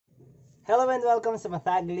Hello and welcome sa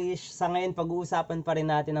Mathaglish. Sa ngayon, pag-uusapan pa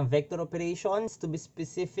rin natin ang vector operations. To be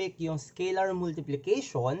specific, yung scalar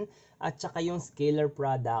multiplication at saka yung scalar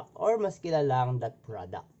product or mas kilalang dot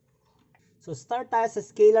product. So start tayo sa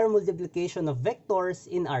scalar multiplication of vectors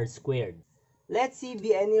in R squared. Let C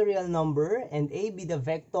be any real number and A be the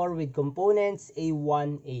vector with components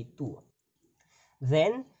A1, A2.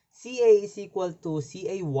 Then, CA is equal to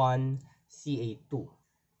CA1, CA2.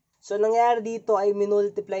 So, nangyari dito ay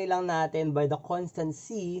minultiply lang natin by the constant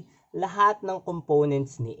C lahat ng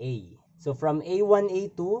components ni A. So, from A1,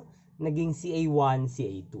 A2, naging CA1,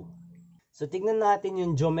 CA2. So, tignan natin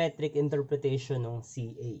yung geometric interpretation ng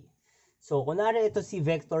CA. So, kunwari ito si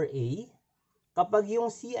vector A. Kapag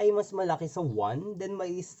yung C ay mas malaki sa 1, then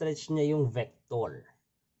may stretch niya yung vector.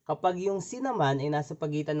 Kapag yung C naman ay nasa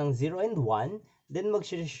pagitan ng 0 and 1, then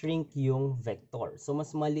mag-shrink yung vector. So,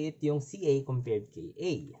 mas maliit yung CA compared kay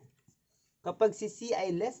A. Kapag si C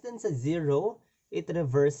ay less than sa 0, it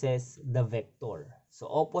reverses the vector. So,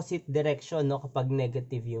 opposite direction, no, kapag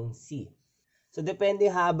negative yung C. So, depende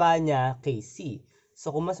haba niya kay C. So,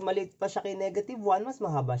 kung mas maliit pa siya kay negative 1, mas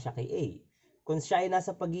mahaba siya kay A. Kung siya ay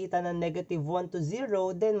nasa pagitan ng negative 1 to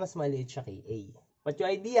 0, then mas maliit siya kay A. But yung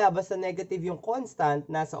idea, basta negative yung constant,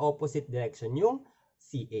 nasa opposite direction yung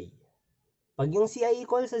CA. Pag yung C ay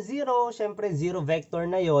equal sa 0, syempre 0 vector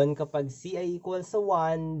na yon. Kapag C ay equal sa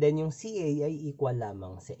 1, then yung CA ay equal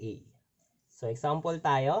lamang sa A. So, example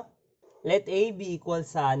tayo. Let A be equal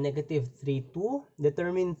sa negative 3, 2.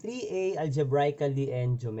 Determine 3A algebraically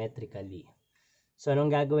and geometrically. So,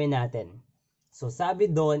 anong gagawin natin? So,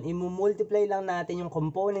 sabi doon, imumultiply lang natin yung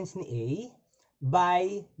components ni A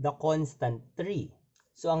by the constant 3.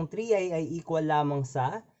 So, ang 3A ay equal lamang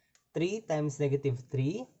sa 3 times negative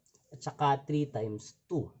 3. At saka 3 times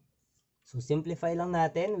 2. So, simplify lang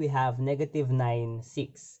natin. We have negative 9, 6.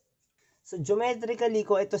 So, geometrically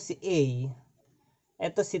ko ito si A,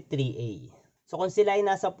 ito si 3A. So, kung sila ay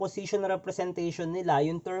nasa position representation nila,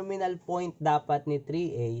 yung terminal point dapat ni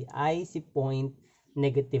 3A ay si point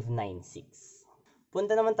negative 9, 6.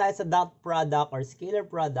 Punta naman tayo sa dot product or scalar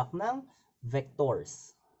product ng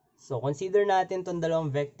vectors. So, consider natin itong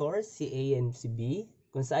dalawang vectors, si A and si B.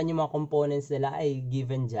 Kung saan yung mga components nila ay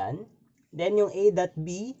given dyan. Then, yung A dot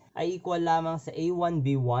B ay equal lamang sa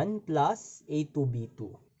A1B1 plus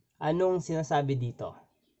A2B2. Anong sinasabi dito?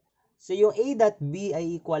 So, yung A dot B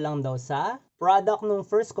ay equal lang daw sa product ng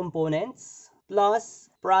first components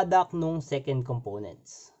plus product ng second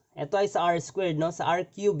components. Ito ay sa R squared, no? Sa R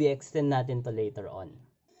cube, i-extend natin to later on.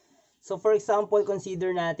 So, for example,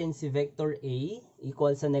 consider natin si vector A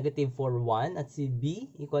equal sa negative 4, 1 at si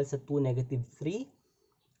B equal sa 2, negative 3.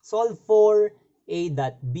 Solve for A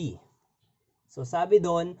dot B. So, sabi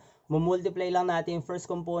doon, mumultiply lang natin yung first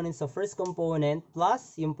component sa first component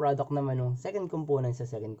plus yung product naman ng second component sa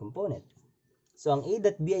second component. So, ang A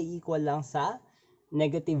dot B ay equal lang sa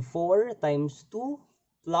negative 4 times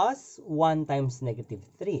 2 plus 1 times negative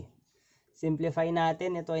 3. Simplify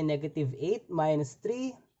natin, ito ay negative 8 minus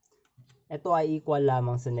 3. Ito ay equal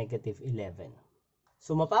lamang sa negative 11.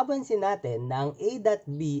 So, mapapansin natin na ang A dot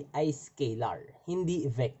B ay scalar, hindi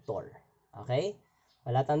vector. Okay?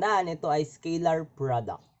 Palatandaan, ito ay scalar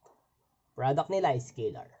product. Product nila ay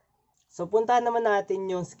scalar. So, puntahan naman natin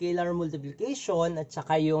yung scalar multiplication at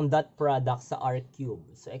saka yung dot product sa R cube.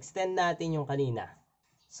 So, extend natin yung kanina.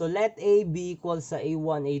 So, let A be equal sa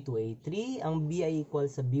A1, A2, A3. Ang B ay equal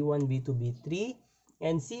sa B1, B2, B3.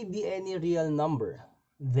 And C be any real number.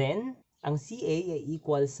 Then, ang CA ay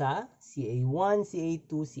equal sa CA1,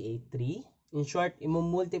 CA2, CA3. In short,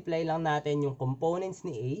 imumultiply lang natin yung components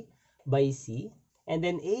ni A by C. And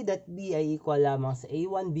then A dot B ay equal lamang sa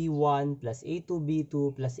A1B1 plus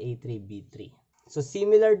A2B2 plus A3B3. So,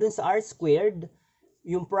 similar dun sa R squared,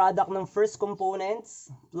 yung product ng first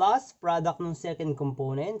components plus product ng second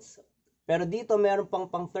components. Pero dito, meron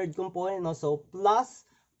pang third component, no? So, plus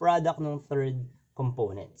product ng third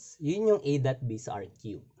components. Yun yung A dot B sa R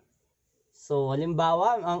cube. So,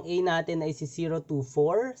 halimbawa, ang A natin ay si 0, 2,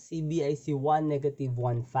 4. Si B ay si 1, negative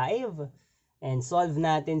 1, 5. And solve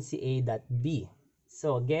natin si A dot B.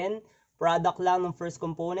 So, again, product lang ng first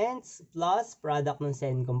components plus product ng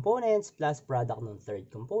second components plus product ng third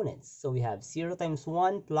components. So, we have 0 times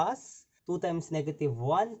 1 plus 2 times negative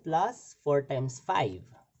 1 plus 4 times 5.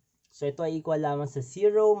 So, ito ay equal lamang sa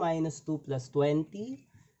 0 minus 2 plus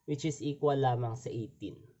 20 which is equal lamang sa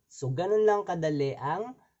 18. So, ganun lang kadali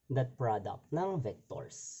ang dot product ng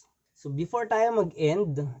vectors. So, before tayo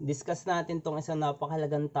mag-end, discuss natin tong isang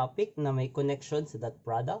napakahalagang topic na may connection sa dot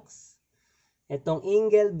products. Itong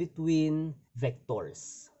angle between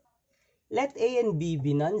vectors. Let A and B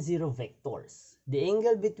be non-zero vectors. the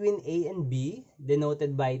angle between A and B,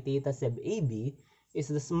 denoted by theta sub AB, is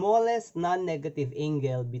the smallest non-negative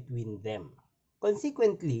angle between them.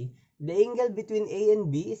 Consequently, the angle between A and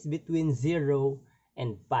B is between 0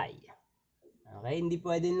 and pi. Okay, hindi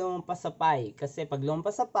pwedeng lumampas sa pi kasi pag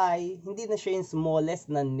lumampas sa pi, hindi na siya yung smallest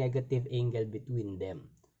non-negative angle between them.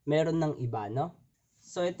 Meron ng iba, no?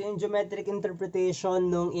 So, ito yung geometric interpretation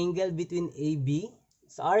ng angle between AB.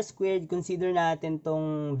 Sa R squared, consider natin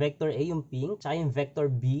tong vector A, yung pink, tsaka yung vector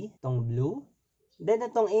B, tong blue. Then,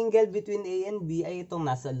 itong angle between A and B ay itong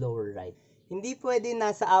nasa lower right. Hindi pwede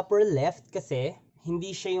nasa upper left kasi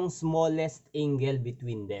hindi siya yung smallest angle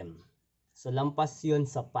between them. So, lampas yun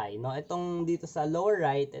sa pi. No? Itong dito sa lower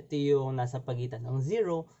right, ito yung nasa pagitan ng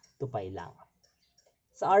 0 to pi lang.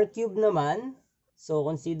 Sa R cube naman, so,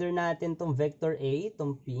 consider natin tong vector A,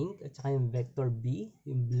 tong pink, at saka yung vector B,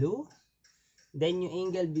 yung blue. Then, yung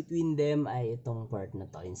angle between them ay itong part na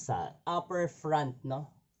to, yung sa upper front, no?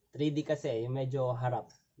 3D kasi, yung medyo harap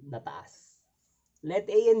na taas. Let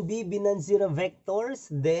A and B be non-zero vectors,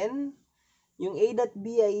 then, yung A dot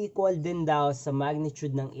B ay equal din daw sa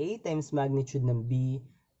magnitude ng A times magnitude ng B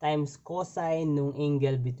times cosine ng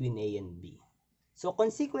angle between A and B. So,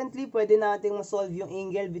 consequently, pwede nating masolve yung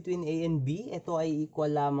angle between A and B. Ito ay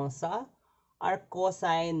equal lamang sa arc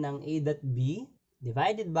cosine ng A dot B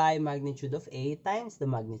divided by magnitude of A times the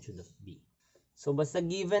magnitude of B. So, basta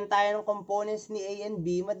given tayo ng components ni A and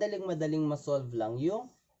B, madaling masolve lang yung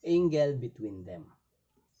angle between them.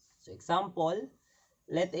 So, example,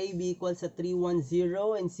 let A be equal sa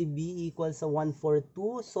 310 and si B equal sa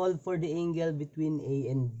 142. Solve for the angle between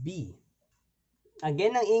A and B.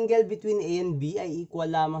 Again, ang angle between A and B ay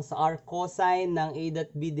equal lamang sa arc cosine ng A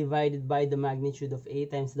dot B divided by the magnitude of A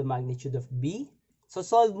times the magnitude of B. So,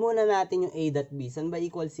 solve muna natin yung A dot B. Saan ba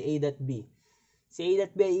equal si A dot B? Si A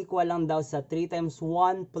dot B ay equal lang daw sa 3 times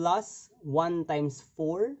 1 plus 1 times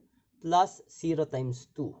 4 plus 0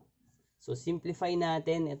 times 2. So, simplify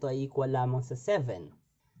natin. Ito ay equal lamang sa 7.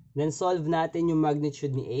 Then, solve natin yung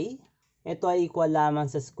magnitude ni A. Ito ay equal lamang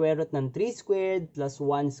sa square root ng 3 squared plus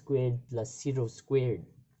 1 squared plus 0 squared.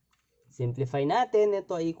 Simplify natin,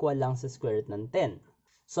 ito ay equal lang sa square root ng 10.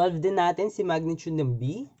 Solve din natin si magnitude ng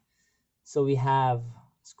B. So we have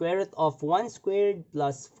square root of 1 squared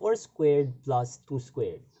plus 4 squared plus 2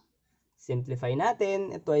 squared. Simplify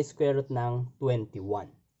natin, ito ay square root ng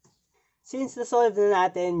 21. Since na-solve na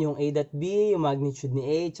natin yung A dot B, yung magnitude ni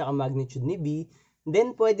A, tsaka magnitude ni B,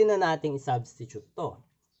 then pwede na nating i-substitute to.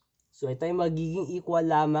 So, ito ay magiging equal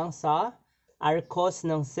lamang sa arc cos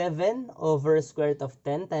ng 7 over square root of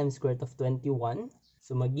 10 times square root of 21.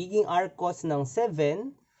 So, magiging arc cos ng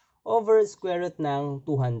 7 over square root ng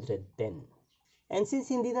 210. And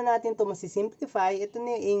since hindi na natin ito masisimplify, ito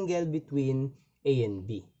na yung angle between A and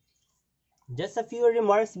B. Just a few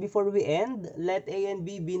remarks before we end. Let A and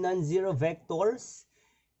B be non-zero vectors.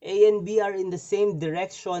 A and B are in the same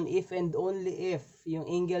direction if and only if yung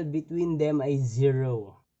angle between them ay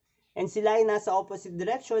 0. And sila ay nasa opposite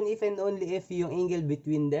direction if and only if yung angle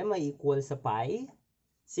between them ay equal sa pi.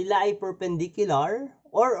 Sila ay perpendicular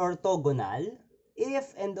or orthogonal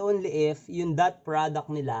if and only if yung dot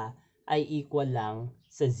product nila ay equal lang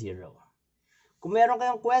sa 0. Kung meron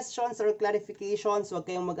kayong questions or clarifications, huwag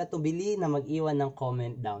kayong mag-atubili na mag-iwan ng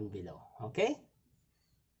comment down below. Okay?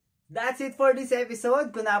 That's it for this episode.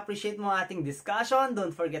 Kung na-appreciate mo ating discussion,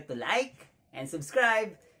 don't forget to like and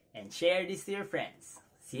subscribe and share this to your friends.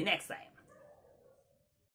 See you next time.